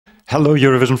Hello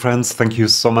Eurovision friends, thank you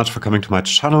so much for coming to my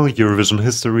channel, Eurovision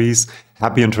Histories.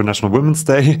 Happy International Women's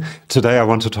Day. Today I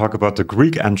want to talk about the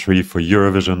Greek entry for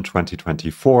Eurovision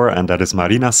 2024, and that is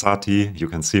Marina Satti. You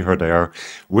can see her there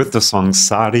with the song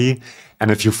Zari. And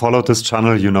if you followed this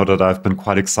channel, you know that I've been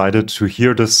quite excited to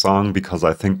hear this song because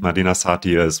I think Marina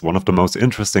Satti is one of the most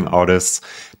interesting artists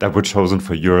that were chosen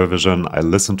for Eurovision. I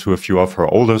listened to a few of her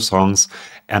older songs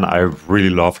and I really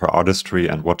love her artistry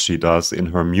and what she does in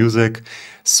her music.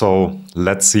 So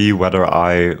let's see whether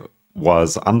I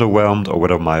was underwhelmed or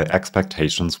whether my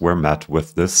expectations were met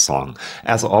with this song.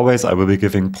 As always, I will be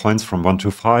giving points from 1 to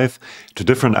 5 to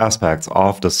different aspects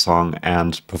of the song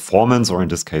and performance, or in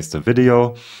this case, the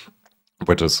video,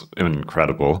 which is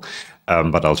incredible,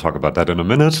 but I'll talk about that in a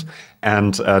minute.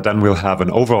 And then we'll have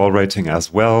an overall rating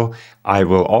as well. I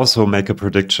will also make a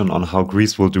prediction on how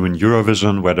Greece will do in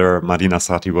Eurovision, whether Marina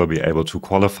Satti will be able to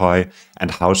qualify,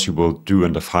 and how she will do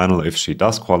in the final if she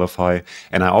does qualify.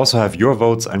 And I also have your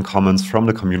votes and comments from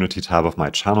the community tab of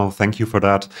my channel. Thank you for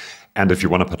that. And if you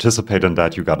want to participate in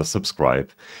that, you gotta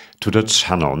subscribe to the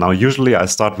channel. Now, usually I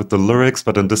start with the lyrics,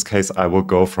 but in this case, I will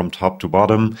go from top to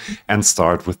bottom and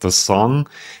start with the song.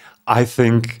 I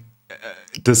think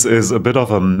this is a bit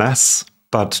of a mess,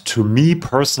 but to me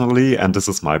personally, and this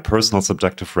is my personal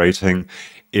subjective rating,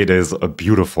 it is a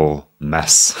beautiful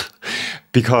mess.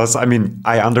 Because, I mean,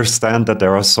 I understand that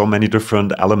there are so many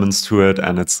different elements to it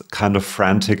and it's kind of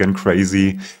frantic and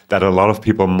crazy that a lot of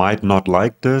people might not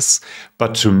like this.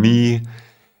 But to me,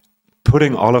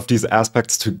 putting all of these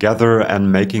aspects together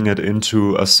and making it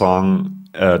into a song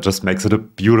just makes it a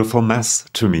beautiful mess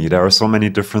to me. There are so many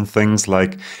different things,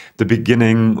 like the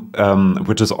beginning,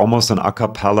 which is almost an a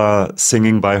cappella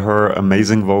singing by her,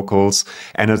 amazing vocals,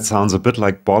 and it sounds a bit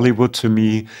like Bollywood to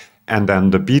me. And then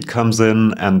the beat comes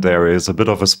in and there is a bit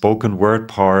of a spoken word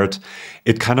part.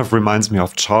 It kind of reminds me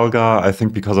of Chalga, I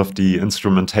think, because of the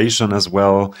instrumentation as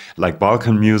well, like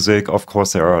Balkan music. Of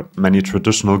course, there are many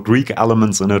traditional Greek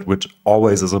elements in it, which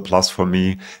always is a plus for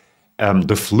me.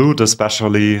 The flute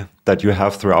especially that you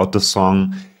have throughout the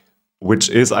song, which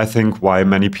is, I think, why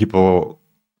many people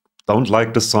don't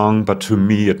like the song. But to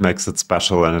me, it makes it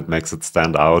special and it makes it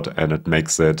stand out and it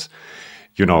makes it,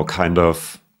 you know, kind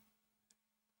of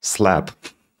slap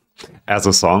as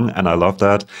a song, and I love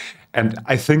that. And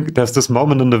I think there's this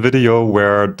moment in the video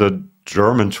where the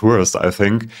German tourist, I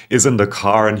think, is in the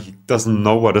car and he doesn't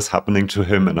know what is happening to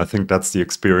him, and I think that's the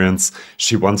experience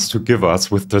she wants to give us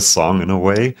with this song in a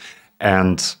way,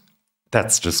 and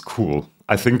that's just cool.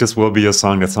 I think this will be a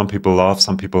song that some people love,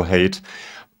 some people hate,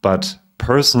 but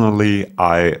personally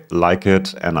I like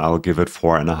it and I'll give it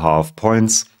 4.5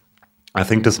 points. I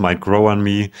think this might grow on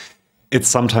me. It's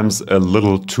sometimes a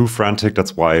little too frantic,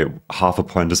 that's why half a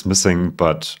point is missing,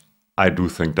 but I do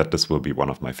think that this will be one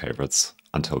of my favorites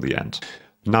until the end.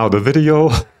 Now, the video,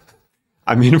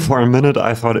 I mean, for a minute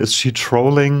I thought, is she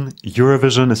trolling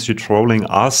Eurovision? Is she trolling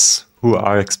us, who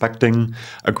are expecting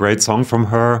a great song from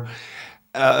her?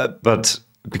 But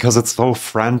because it's so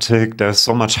frantic, there's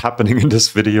so much happening in this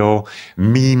video,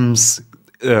 memes,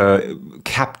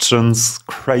 captions,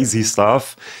 crazy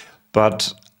stuff,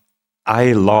 but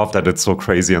I love that it's so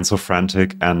crazy and so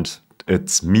frantic and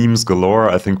it's memes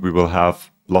galore. I think we will have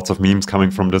lots of memes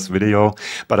coming from this video.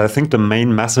 But I think the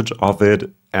main message of it,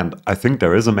 and I think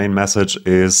there is a main message,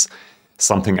 is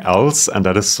something else, and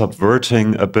that is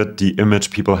subverting a bit the image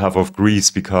people have of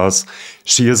Greece, because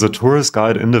she is a tourist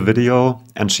guide in the video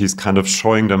and she's kind of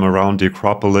showing them around the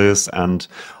Acropolis and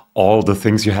all the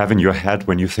things you have in your head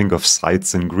when you think of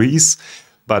sites in Greece.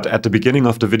 But at the beginning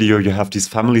of the video, you have these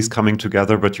families coming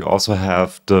together, but you also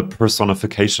have the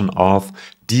personification of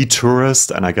the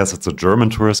tourist. And I guess it's a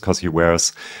German tourist because he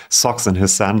wears socks in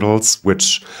his sandals,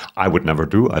 which I would never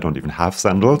do. I don't even have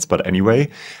sandals, but anyway.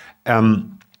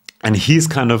 And he's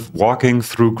kind of walking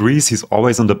through Greece. He's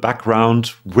always in the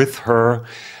background with her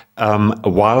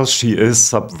while she is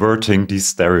subverting these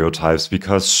stereotypes,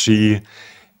 because she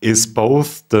is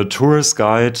both the tourist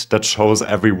guide that shows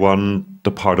everyone the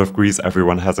part of Greece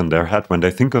everyone has in their head when they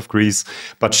think of Greece,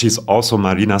 but she's also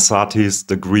Marina Satti's,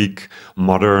 the Greek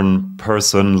modern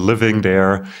person living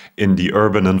there in the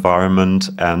urban environment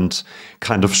and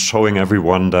kind of showing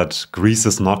everyone that Greece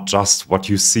is not just what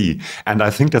you see. And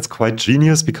I think that's quite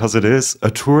genius, because it is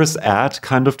a tourist ad,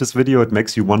 kind of, this video. It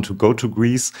makes you want to go to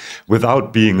Greece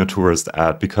without being a tourist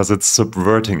ad, because it's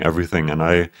subverting everything. And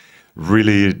I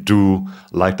really do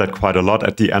like that quite a lot.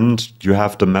 At the end, you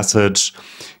have the message,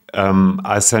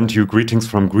 I send you greetings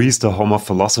from Greece, the home of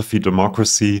philosophy,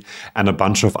 democracy, and a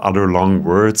bunch of other long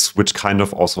words, which kind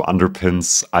of also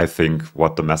underpins, I think,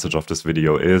 what the message of this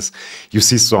video is. You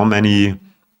see so many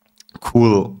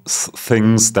cool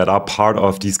things that are part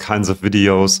of these kinds of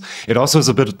videos. It also is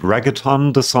a bit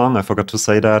reggaeton, the song, I forgot to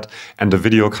say that, and the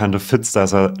video kind of fits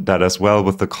that as well,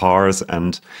 with the cars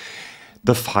and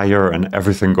the fire and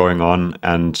everything going on.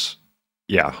 And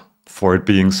yeah, for it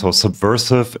being so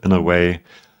subversive in a way,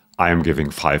 I am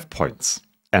giving 5 points.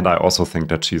 And I also think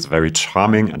that she's very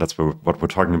charming, and that's what we're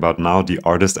talking about now, the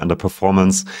artist and the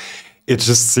performance. It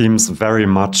just seems very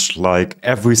much like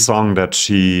every song that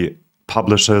she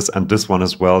publishes, and this one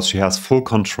as well, she has full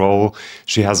control.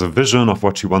 She has a vision of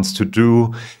what she wants to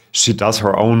do. She does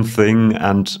her own thing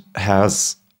and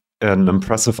has an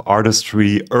impressive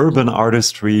artistry, urban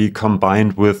artistry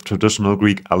combined with traditional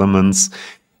Greek elements.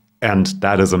 And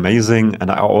that is amazing.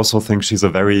 And I also think she's a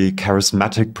very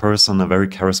charismatic person, a very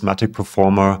charismatic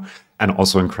performer, and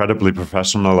also incredibly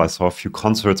professional. I saw a few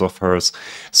concerts of hers.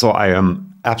 So I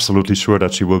am absolutely sure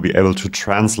that she will be able to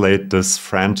translate this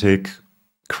frantic,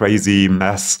 crazy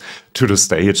mess to the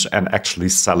stage and actually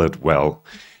sell it well.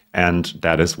 And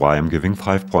that is why I'm giving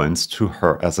 5 points to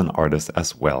her as an artist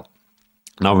as well.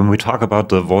 Now, when we talk about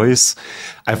the voice,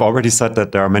 I've already said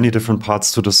that there are many different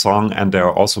parts to the song, and there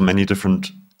are also many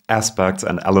different aspects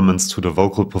and elements to the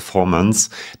vocal performance.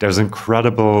 There's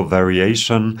incredible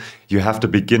variation. You have the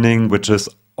beginning, which is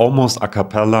almost a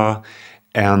cappella,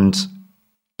 and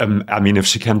I mean, if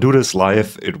she can do this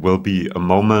live, it will be a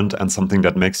moment and something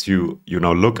that makes you,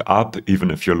 look up, even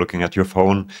if you're looking at your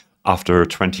phone after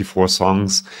 24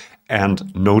 songs,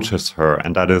 and notice her.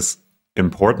 And that is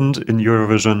important in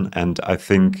Eurovision. And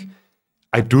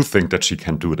I do think that she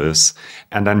can do this.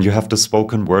 And then you have the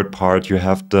spoken word part, you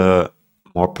have the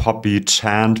more poppy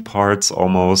chant parts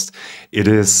almost.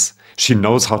 She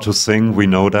knows how to sing, we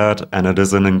know that, and it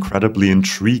is an incredibly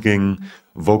intriguing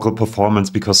vocal performance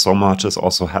because so much is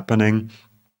also happening.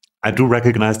 I do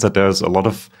recognize that there's a lot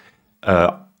of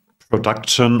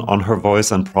production on her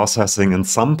voice and processing in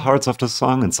some parts of the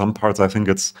song. In some parts, I think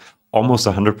it's almost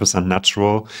 100%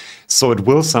 natural. So it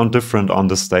will sound different on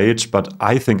the stage, but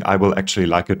I think I will actually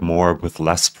like it more with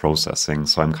less processing.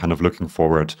 So I'm kind of looking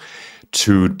forward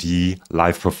to the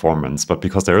live performance. But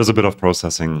because there is a bit of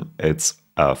processing, it's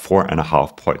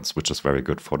 4.5 points, which is very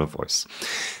good for the voice.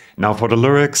 Now for the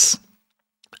lyrics,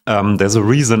 there's a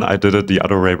reason I did it the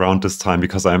other way around this time,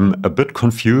 because I'm a bit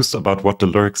confused about what the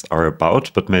lyrics are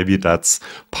about, but maybe that's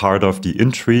part of the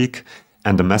intrigue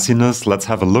and the messiness. Let's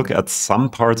have a look at some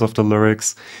parts of the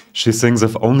lyrics. She sings,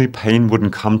 "If only pain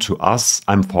wouldn't come to us,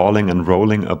 I'm falling and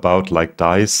rolling about like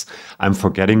dice. I'm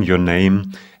forgetting your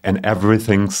name and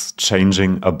everything's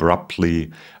changing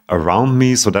abruptly around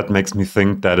me." So that makes me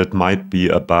think that it might be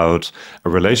about a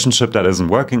relationship that isn't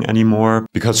working anymore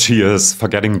because she is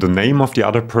forgetting the name of the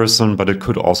other person, but it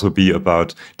could also be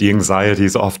about the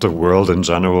anxieties of the world in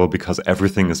general because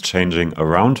everything is changing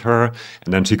around her.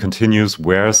 And then she continues,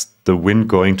 "Where's the wind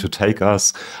going to take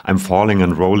us? I'm falling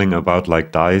and rolling about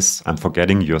like dice. I'm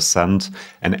forgetting your scent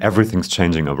and everything's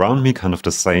changing around me." Kind of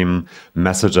the same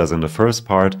message as in the first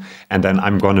part. And then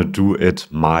 "I'm gonna do it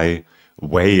my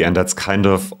way." And that's kind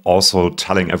of also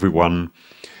telling everyone,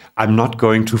 I'm not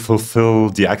going to fulfill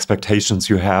the expectations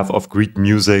you have of Greek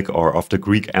music or of the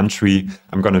Greek entry.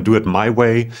 I'm going to do it my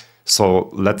way. So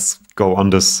let's go on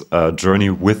this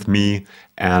journey with me.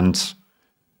 And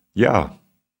yeah,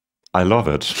 I love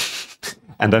it.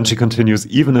 And then she continues,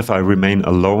 "Even if I remain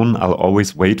alone, I'll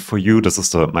always wait for you." This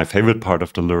is my favorite part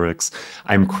of the lyrics.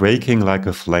 "I'm quaking like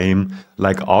a flame,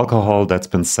 like alcohol that's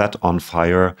been set on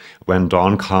fire. When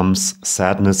dawn comes,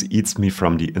 sadness eats me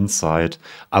from the inside.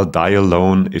 I'll die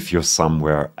alone if you're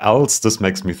somewhere else." This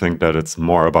makes me think that it's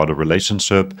more about a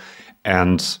relationship.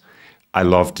 And I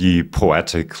love the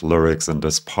poetic lyrics in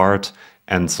this part.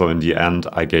 And so in the end,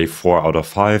 I gave 4 out of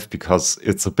 5 because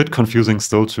it's a bit confusing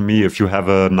still to me. If you have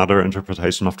another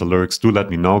interpretation of the lyrics, do let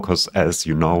me know, because as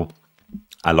you know,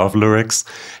 I love lyrics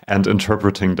and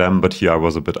interpreting them, but here I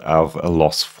was a bit of a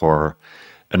loss for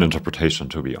an interpretation,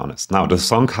 to be honest. Now, the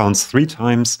song counts 3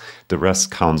 times, the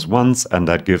rest counts once, and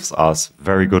that gives us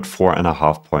very good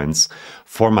 4.5 points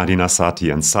for Marina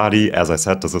Satti and Zari. As I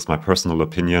said, this is my personal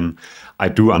opinion. I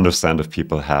do understand if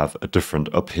people have a different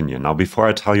opinion. Now, before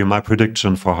I tell you my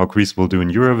prediction for how Greece will do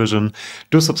in Eurovision,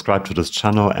 do subscribe to this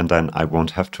channel, and then I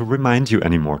won't have to remind you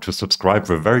anymore to subscribe.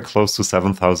 We're very close to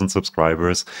 7,000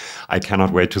 subscribers. I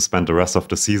cannot wait to spend the rest of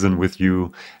the season with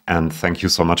you, and thank you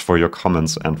so much for your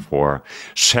comments and for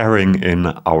sharing in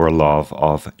our love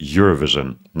of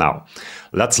Eurovision. Now,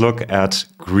 let's look at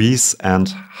Greece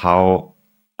and how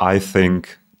I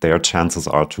think their chances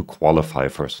are to qualify,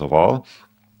 first of all.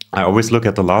 I always look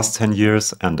at the last 10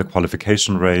 years and the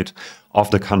qualification rate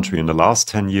of the country in the last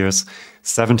 10 years.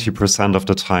 70% of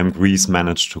the time, Greece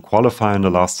managed to qualify in the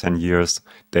last 10 years.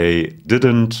 They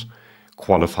didn't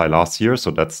qualify last year,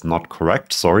 so that's not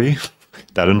correct. Sorry,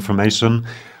 that information.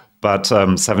 But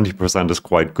 70% is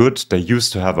quite good. They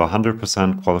used to have a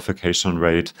 100% qualification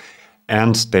rate,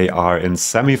 and they are in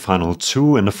semi-final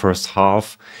 2 in the first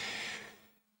half.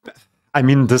 I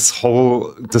mean, this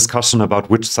whole discussion about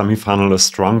which semifinal is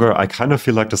stronger, I kind of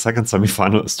feel like the second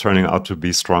semifinal is turning out to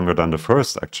be stronger than the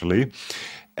first, actually.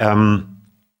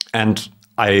 And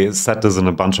I said this in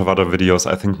a bunch of other videos.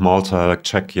 I think Malta,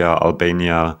 Czechia,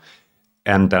 Albania,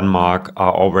 and Denmark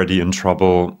are already in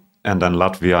trouble. And then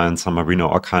Latvia and San Marino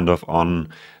are kind of on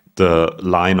the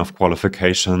line of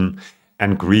qualification.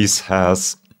 And Greece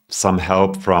has some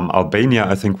help from Albania,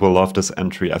 I think, will love this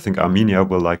entry. I think Armenia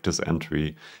will like this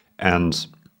entry. And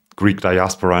Greek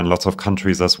diaspora in lots of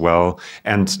countries as well.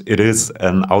 And it is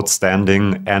an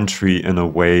outstanding entry in a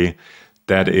way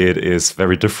that it is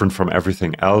very different from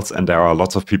everything else. And there are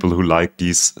lots of people who like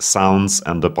these sounds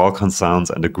and the Balkan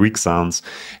sounds and the Greek sounds.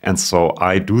 And so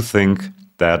I do think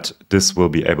that this will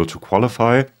be able to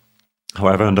qualify.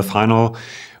 However, in the final,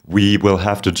 we will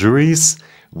have the juries,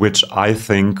 which I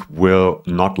think will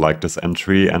not like this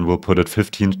entry and will put it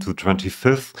 15th to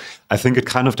 25th. I think it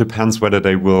kind of depends whether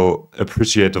they will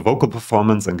appreciate the vocal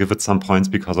performance and give it some points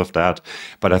because of that.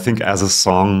 But I think as a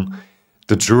song,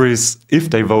 the juries,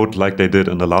 if they vote like they did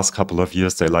in the last couple of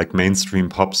years, they like mainstream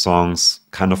pop songs,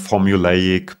 kind of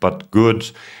formulaic, but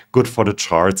good for the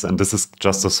charts. And this is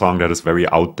just a song that is very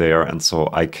out there. And so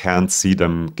I can't see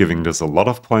them giving this a lot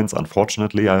of points,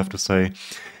 unfortunately, I have to say.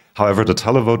 However, the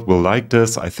televote will like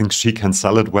this. I think she can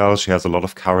sell it well. She has a lot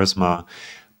of charisma.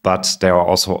 But there are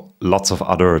also lots of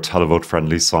other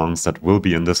televote-friendly songs that will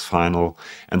be in this final.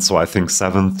 And so I think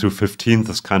 7th to 15th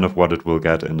is kind of what it will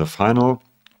get in the final.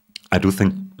 I do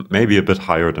think maybe a bit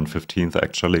higher than 15th,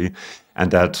 actually.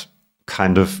 And that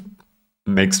kind of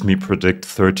makes me predict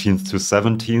 13th to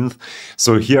 17th.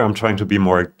 So here I'm trying to be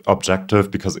more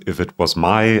objective, because if it was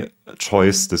my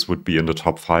choice, this would be in the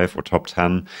top 5 or top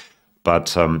 10.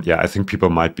 But yeah, I think people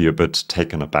might be a bit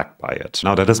taken aback by it.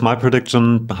 Now, that is my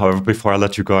prediction. However, before I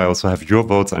let you go, I also have your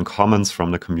votes and comments from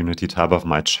the community tab of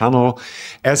my channel.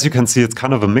 As you can see, it's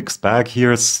kind of a mixed bag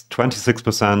here.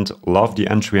 26% love the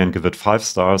entry and give it 5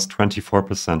 stars,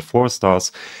 24% 4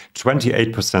 stars,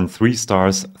 28% 3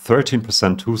 stars,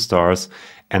 13% 2 stars,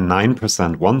 and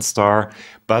 9% 1 star.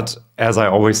 But as I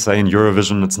always say in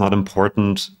Eurovision, it's not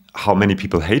important how many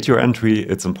people hate your entry.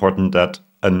 It's important that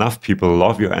enough people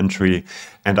love your entry.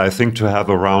 And I think to have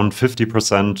around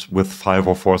 50% with 5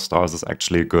 or 4 stars is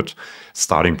actually a good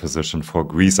starting position for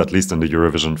Greece, at least in the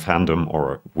Eurovision fandom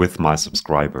or with my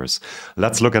subscribers.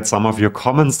 Let's look at some of your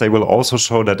comments. They will also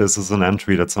show that this is an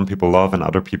entry that some people love and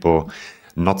other people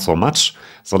not so much.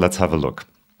 So let's have a look.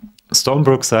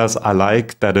 Stonebrook says, I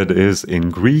like that it is in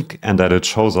Greek and that it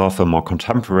shows off a more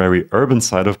contemporary urban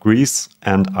side of Greece,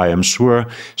 and I am sure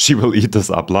she will eat this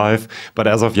up live, but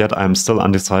as of yet I am still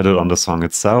undecided on the song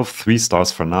itself. 3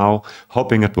 stars for now,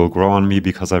 hoping it will grow on me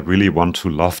because I really want to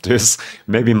love this.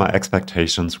 Maybe my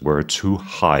expectations were too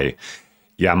high.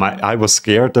 Yeah, I was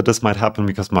scared that this might happen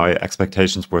because my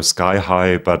expectations were sky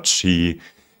high, but she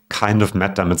kind of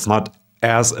met them. It's not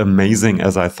as amazing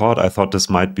as I thought. I thought this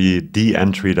might be the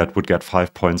entry that would get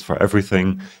 5 points for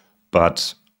everything,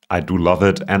 but I do love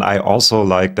it. And I also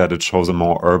like that it shows a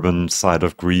more urban side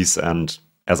of Greece and,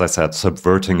 as I said,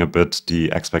 subverting a bit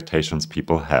the expectations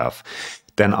people have.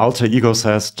 Then Alter Ego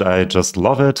says, I just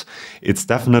love it. It's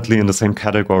definitely in the same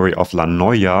category of La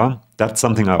Noia. That's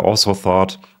something I also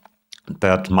thought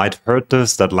that might hurt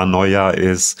this, that La Noia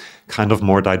is kind of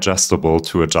more digestible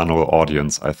to a general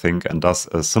audience, I think, and does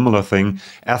a similar thing.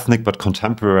 Ethnic but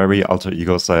contemporary, Alter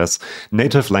Ego says.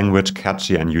 Native language,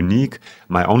 catchy and unique.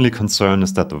 My only concern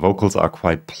is that the vocals are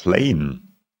quite plain.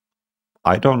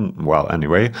 Well,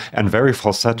 anyway. And very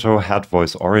falsetto, head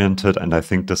voice oriented, and I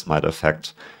think this might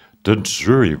affect the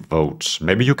jury vote.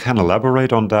 Maybe you can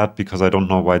elaborate on that, because I don't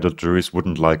know why the juries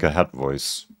wouldn't like a head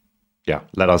voice. Yeah,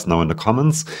 let us know in the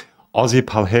comments. Ozzy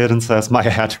Palheden says, my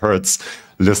head hurts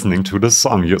listening to this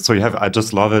song. So you have, I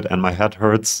just love it and my head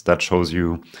hurts. That shows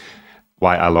you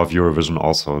why I love Eurovision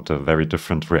also, the very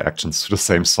different reactions to the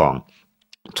same song.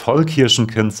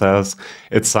 Tollkirchenkind says,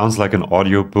 it sounds like an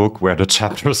audiobook where the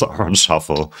chapters are on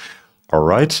shuffle. All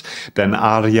right. Then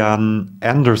Ariane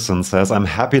Anderson says, I'm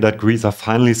happy that Greece are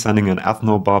finally sending an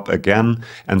ethnobop again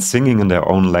and singing in their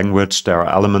own language. There are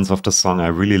elements of the song I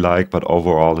really like, but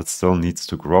overall it still needs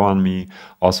to grow on me.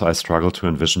 Also, I struggle to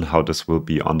envision how this will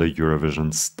be on the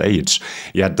Eurovision stage.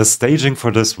 Yeah, the staging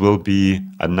for this will be,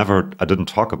 I didn't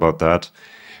talk about that.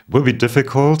 Will be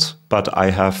difficult, but I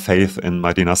have faith in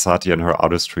Marina Satti and her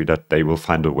artistry that they will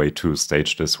find a way to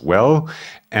stage this well.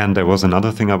 And there was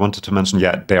another thing I wanted to mention.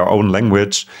 Yeah, their own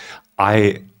language.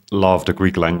 I love the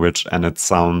Greek language, and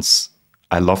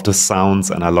I love the sounds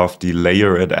and I love the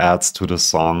layer it adds to the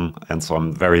song. And so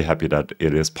I'm very happy that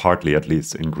it is partly, at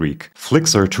least, in Greek.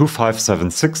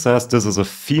 Flixer2576 says, this is a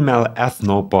female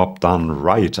ethnobop done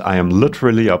right. I am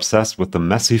literally obsessed with the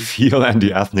messy feel and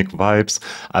the ethnic vibes.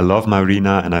 I love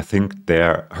Marina and I think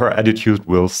her attitude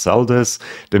will sell this.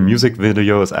 The music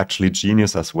video is actually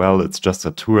genius as well. It's just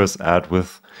a tourist ad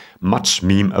with much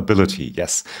meme ability.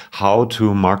 Yes, how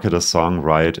to market a song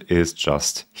right is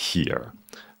just here.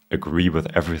 Agree with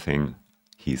everything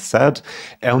he said.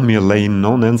 Elmir Lane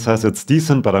Nonin says it's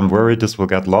decent, but I'm worried this will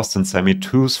get lost in Semi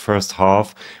 2's first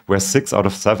half, where 6 out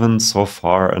of 7 so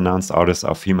far announced artists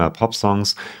are female pop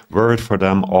songs. Worried for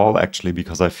them all, actually,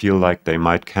 because I feel like they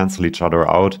might cancel each other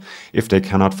out if they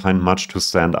cannot find much to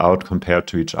stand out compared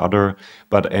to each other.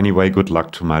 But anyway, good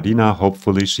luck to Marina.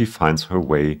 Hopefully she finds her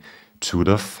way to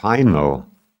the final.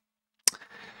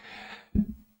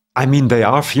 I mean, they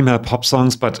are female pop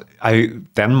songs, but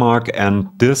Denmark and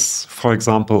this, for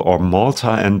example, or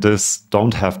Malta and this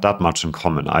don't have that much in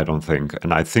common, I don't think.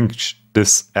 And I think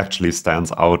this actually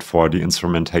stands out for the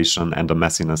instrumentation and the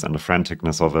messiness and the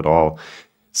franticness of it all.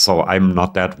 So I'm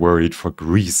not that worried for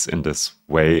Greece in this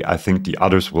way. I think the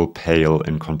others will pale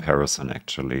in comparison,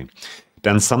 actually.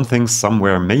 Then Something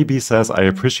Somewhere Maybe says, I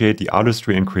appreciate the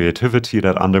artistry and creativity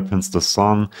that underpins the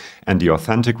song and the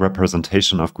authentic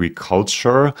representation of Greek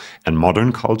culture and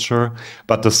modern culture,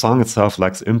 but the song itself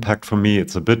lacks impact for me.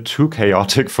 It's a bit too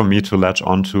chaotic for me to latch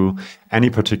onto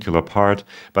any particular part,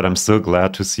 but I'm still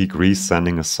glad to see Greece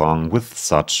sending a song with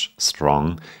such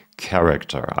strong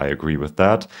character. I agree with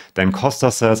that. Then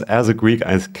Costa says, as a Greek,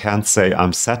 I can't say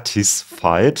I'm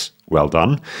satisfied. Well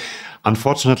done.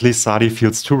 Unfortunately, Zari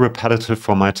feels too repetitive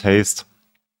for my taste,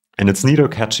 and it's neither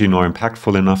catchy nor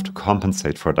impactful enough to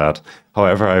compensate for that.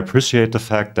 However, I appreciate the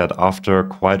fact that after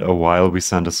quite a while we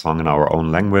send a song in our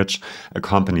own language,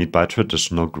 accompanied by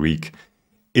traditional Greek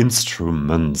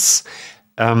instruments.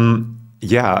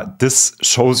 Yeah, this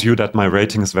shows you that my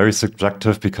rating is very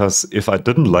subjective, because if I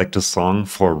didn't like the song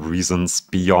for reasons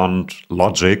beyond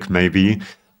logic, maybe,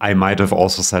 I might have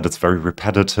also said it's very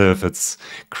repetitive, it's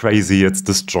crazy, it's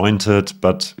disjointed,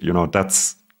 but, you know,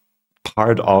 that's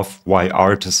part of why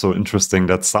art is so interesting,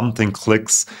 that something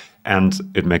clicks and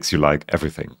it makes you like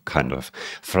everything, kind of.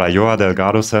 Frayoa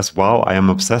Delgado says, wow, I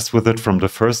am obsessed with it from the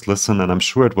first listen, and I'm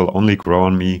sure it will only grow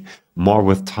on me more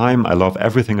with time. I love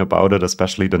everything about it,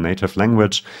 especially the native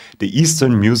language, the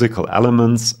Eastern musical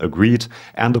elements, agreed,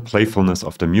 and the playfulness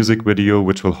of the music video,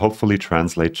 which will hopefully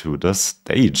translate to the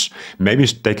stage. Maybe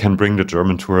they can bring the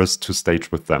German tourists to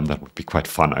stage with them. That would be quite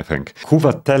fun, I think.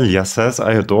 Kuvatelia says,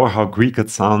 I adore how Greek it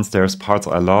sounds. There's parts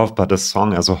I love, but the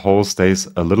song as a whole stays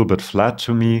a little bit flat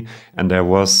to me, and there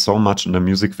was so much in the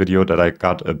music video that I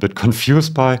got a bit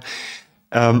confused by.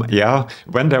 Yeah,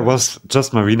 when there was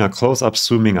just Marina close-up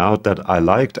zooming out that I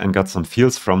liked and got some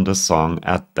feels from the song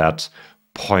at that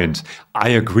point. I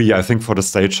agree. I think for the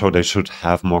stage show they should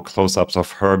have more close-ups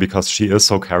of her, because she is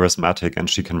so charismatic and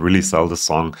she can really sell the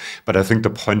song. But I think the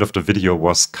point of the video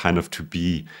was kind of to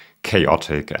be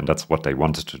chaotic, and that's what they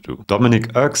wanted to do.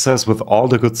 Dominic Erk says, with all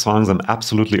the good songs, I'm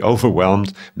absolutely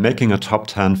overwhelmed. Making a top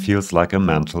 10 feels like a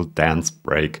mental dance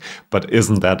break. But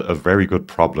isn't that a very good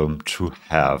problem to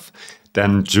have?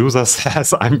 Then Jusa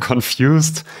says, I'm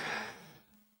confused.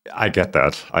 I get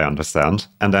that. I understand.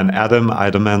 And then Adam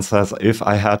Eiderman says, if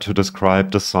I had to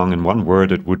describe the song in one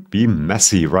word, it would be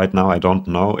messy. Right now, I don't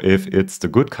know if it's the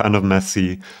good kind of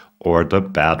messy or the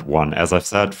bad one. As I've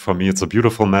said, for me, it's a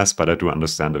beautiful mess, but I do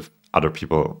understand if other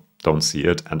people don't see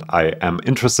it. And I am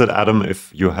interested, Adam,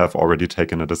 if you have already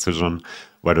taken a decision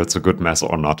whether it's a good mess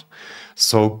or not.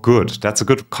 So good. That's a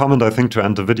good comment, I think, to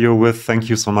end the video with. Thank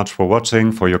you so much for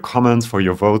watching, for your comments, for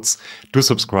your votes. Do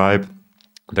subscribe.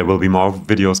 There will be more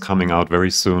videos coming out very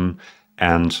soon,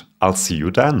 and I'll see you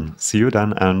then. See you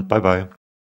then, and bye-bye.